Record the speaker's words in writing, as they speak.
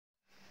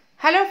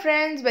Hello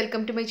friends,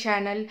 welcome to my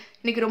channel.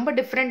 இன்னைக்கு ரொம்ப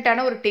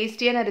டிஃபரண்டான ஒரு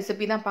டேஸ்டியான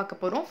ரெசிபி தான் பார்க்க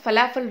போறோம்.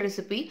 falafel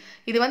recipe.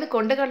 இது வந்து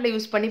கொண்டைக்கடலை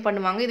யூஸ் பண்ணி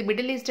பண்ணுவாங்க. இது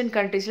மிடில் ஈஸ்டர்ன்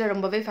கண்ட்ரீஸ்ல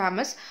ரொம்பவே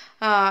ஃபேமஸ்.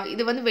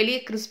 இது வந்து வெளிய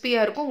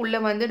கிறிஸ்பியா இருக்கும்,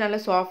 உள்ள வந்து நல்ல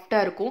சாஃப்ட்டா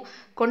இருக்கும்.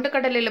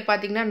 கொண்டைக்கடலையில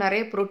பாத்தீங்கன்னா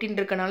நிறைய புரோட்டீன்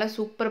இருக்கனால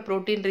சூப்பர்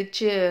புரோட்டீன்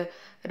ரிச்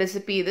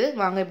ரெசிபி இது.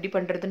 வாங்க எப்படி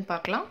பண்றதுன்னு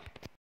பார்க்கலாம்.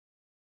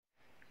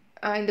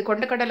 இந்த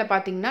கொண்டைக்கடலை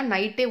பாத்தீங்கன்னா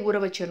நைட்டே ஊற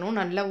வச்சிரணும்.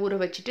 நல்லா ஊற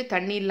வச்சிட்டு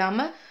தண்ணி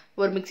இல்லாம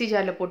ஒரு மிக்ஸி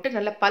ஜார்ல போட்டு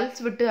நல்லா பல்ஸ்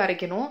விட்டு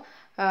அரைக்கணும்.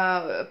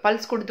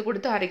 பல்ஸ்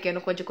கொடுத்து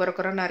அரைக்கணும். கொஞ்சம்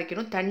கொரகொரன்னு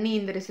அரைக்கணும். தண்ணி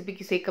இந்த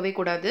ரெசிபிக்கு சேர்க்கவே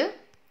கூடாது.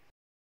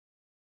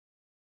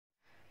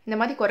 இந்த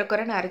மாதிரி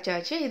கொரகொரன்னு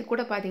அரைச்சாச்சு. இது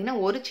கூட பாத்தீங்கன்னா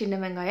ஒரு சின்ன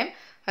வெங்காயம்,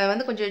 அதை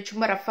வந்து கொஞ்சம்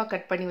சும்மா ரஃபா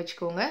கட் பண்ணி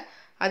வச்சுக்கோங்க.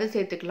 அது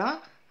சேர்த்துக்கலாம்.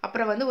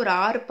 அப்புறம் வந்து ஒரு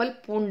 6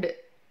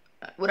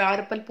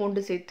 பல்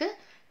பூண்டு சேர்த்து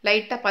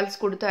லைட்டா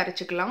பல்ஸ் கொடுத்து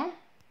அரைச்சுக்கலாம்.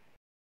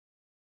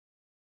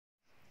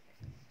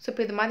 ஸோ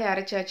இப்போ இது மாதிரி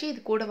அரைச்சாச்சு. இது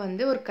கூட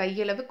வந்து ஒரு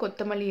கையளவு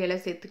கொத்தமல்லி இலை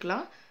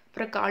சேர்த்துக்கலாம்.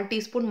 அப்புறம் 1/4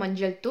 டீஸ்பூன்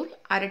மஞ்சள் தூள்,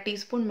 1/2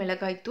 டீஸ்பூன்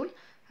மிளகாய் தூள்,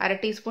 1/2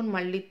 டீஸ்பூன்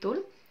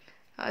மல்லித்தூள்,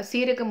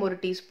 சீரகம் 1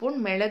 டீஸ்பூன்,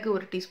 மிளகு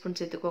 1 டீஸ்பூன்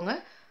சேர்த்துக்கோங்க.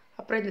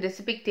 அப்புறம் இந்த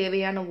ரெசிபிக்கு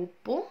தேவையான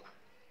உப்பும்,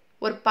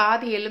 ஒரு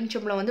பாதி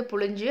எலுமிச்சம்பழம் வந்து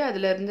புழிஞ்சு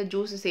அதில் இருந்த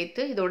ஜூஸை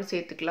சேர்த்து இதோடு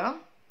சேர்த்துக்கலாம்.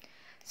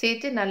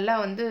 சேர்த்து நல்லா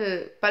வந்து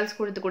பல்ஸ்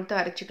கொடுத்து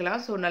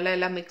அரைச்சிக்கலாம். ஸோ நல்லா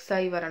எல்லாம் மிக்ஸ்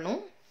ஆகி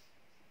வரணும்.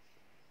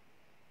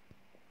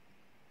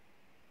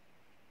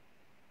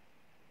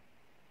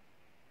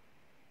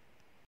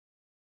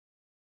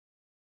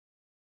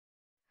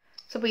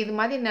 ஸோ இப்போ இது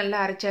மாதிரி நல்லா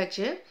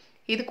அரைச்சாச்சு.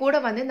 இது கூட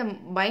வந்து இந்த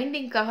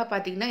பைண்டிங்காக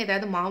பார்த்தீங்கன்னா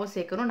ஏதாவது மாவு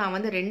சேர்க்கணும். நான்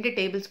வந்து 2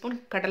 டேபிள் ஸ்பூன்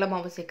கடலை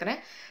மாவு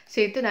சேர்க்குறேன்.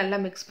 சேர்த்து நல்லா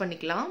மிக்ஸ்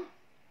பண்ணிக்கலாம்.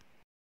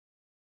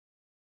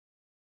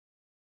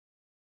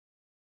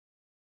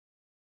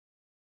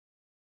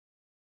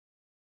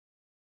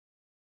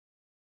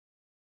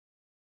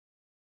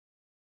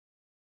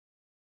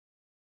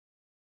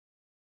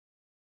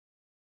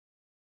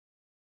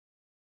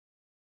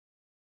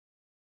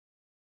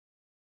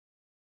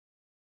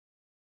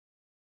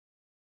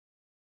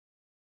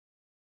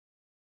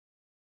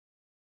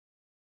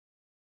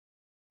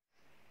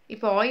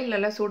 இப்போ ஆயில்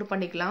நல்லா சூடு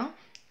பண்ணிக்கலாம்.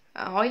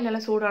 ஆயில்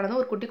நல்லா சூடானதும்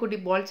ஒரு குட்டி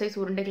பால் சைஸ்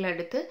உருண்டைகளை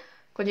எடுத்து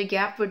கொஞ்சம்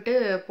கேப் விட்டு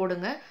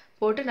போடுங்க.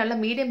 போட்டு நல்லா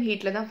மீடியம்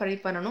ஹீட்டில் தான் ஃப்ரை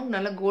பண்ணணும்.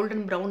 நல்லா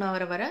கோல்டன் ப்ரௌன்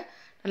ஆகிற வரை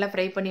நல்லா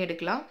ஃப்ரை பண்ணி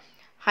எடுக்கலாம்.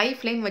 ஹை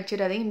ஃப்ளேம்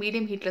வச்சிடாதீங்க,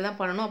 மீடியம் ஹீட்டில் தான்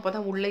பண்ணணும். அப்போ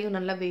தான் உள்ளேயும்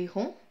நல்லா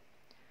வேகும்.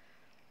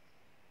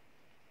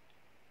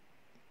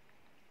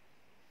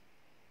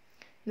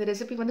 இந்த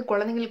ரெசிபி வந்து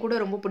குழந்தைங்களுக்கு கூட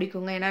ரொம்ப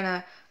பிடிக்குங்க. ஏன்னா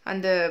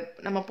அந்த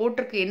நம்ம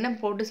போட்டிருக்கு என்ன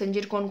போட்டு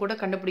செஞ்சுருக்கோன்னு கூட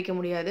கண்டுபிடிக்க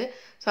முடியாது.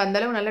 ஸோ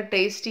அந்தளவு நல்லா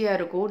டேஸ்டியாக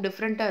இருக்கும்,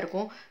 டிஃப்ரெண்ட்டாக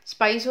இருக்கும்.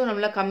 ஸ்பைஸும்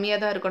நல்லா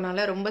கம்மியாக தான்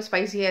இருக்கனால ரொம்ப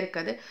ஸ்பைஸியாக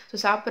இருக்காது.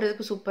 ஸோ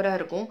சாப்பிட்றதுக்கு சூப்பராக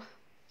இருக்கும்.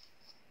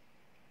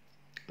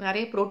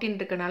 நிறைய ப்ரோட்டீன்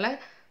இருக்கனால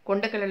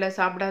கொண்டைக்கடலை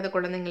சாப்பிடாத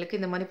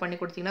குழந்தைங்களுக்கு இந்த மாதிரி பண்ணி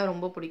கொடுத்தீங்கன்னா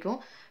ரொம்ப பிடிக்கும்.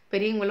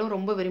 பெரியவங்களும்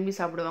ரொம்ப விரும்பி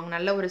சாப்பிடுவாங்க.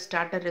 நல்ல ஒரு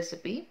ஸ்டார்டர்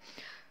ரெசிபி.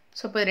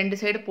 ஸோ இப்போ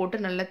 2 சைடு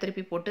போட்டு நல்லா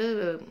திருப்பி போட்டு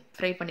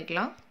ஃப்ரை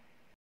பண்ணிக்கலாம்.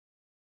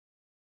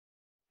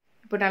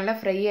 இப்போ நல்லா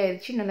ஃப்ரை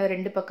ஆயிடுச்சு. நல்லா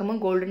 2 பக்கமும்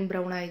கோல்டன்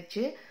ப்ரௌன்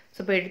ஆயிடுச்சு. ஸோ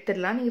இப்போ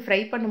எடுத்துடலாம். நீங்கள் ஃப்ரை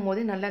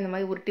பண்ணும்போது நல்லா இந்த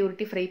மாதிரி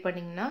உருட்டி ஃப்ரை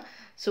பண்ணிங்கன்னா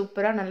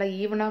சூப்பராக நல்லா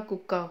ஈவனாக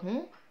குக் ஆகும்.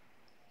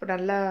 இப்போ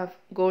நல்லா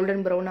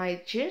கோல்டன் ப்ரௌன்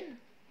ஆயிடுச்சு.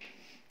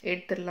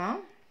 எடுத்துடலாம்.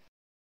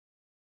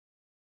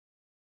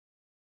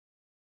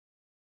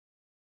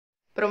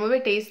 இப்போ ரொம்பவே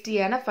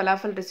டேஸ்டியான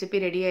falafel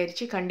ரெசிபி ரெடி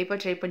ஆயிடுச்சு. கண்டிப்பாக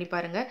ட்ரை பண்ணி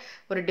பாருங்கள்.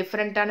 ஒரு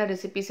டிஃப்ரெண்ட்டான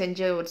ரெசிபி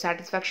செஞ்ச ஒரு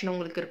சாட்டிஸ்ஃபேக்ஷன்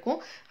உங்களுக்கு இருக்கும்.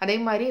 அதே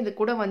மாதிரி இது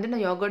கூட வந்து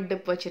நான் யோகர்ட்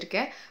டிப்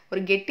வச்சுருக்கேன்.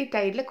 ஒரு கெட்டி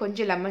தயிரில்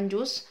கொஞ்சம் லெமன்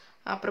ஜூஸ்,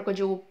 அப்புறம்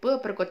கொஞ்சம் உப்பு,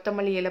 அப்புறம்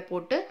கொத்தமல்லி இலை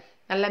போட்டு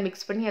நல்லா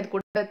மிக்ஸ் பண்ணி அது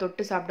கூட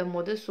தொட்டு சாப்பிடும்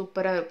போது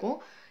சூப்பராக இருக்கும்.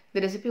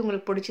 இந்த ரெசிபி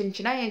உங்களுக்கு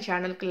பிடிச்சிருந்துச்சுன்னா என்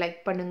சேனலுக்கு லைக்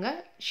பண்ணுங்கள்,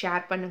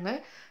 ஷேர் பண்ணுங்கள்,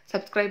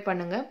 சப்ஸ்கிரைப்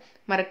பண்ணுங்கள்.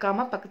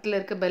 மறக்காமல் பக்கத்தில்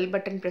இருக்க பெல்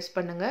பட்டன் ப்ரெஸ்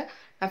பண்ணுங்கள்.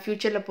 நான்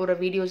ஃப்யூச்சரில் போகிற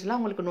வீடியோஸ்லாம்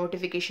உங்களுக்கு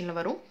நோட்டிஃபிகேஷனில்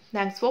வரும்.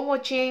 தேங்க்ஸ் ஃபார்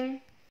வாட்சிங்.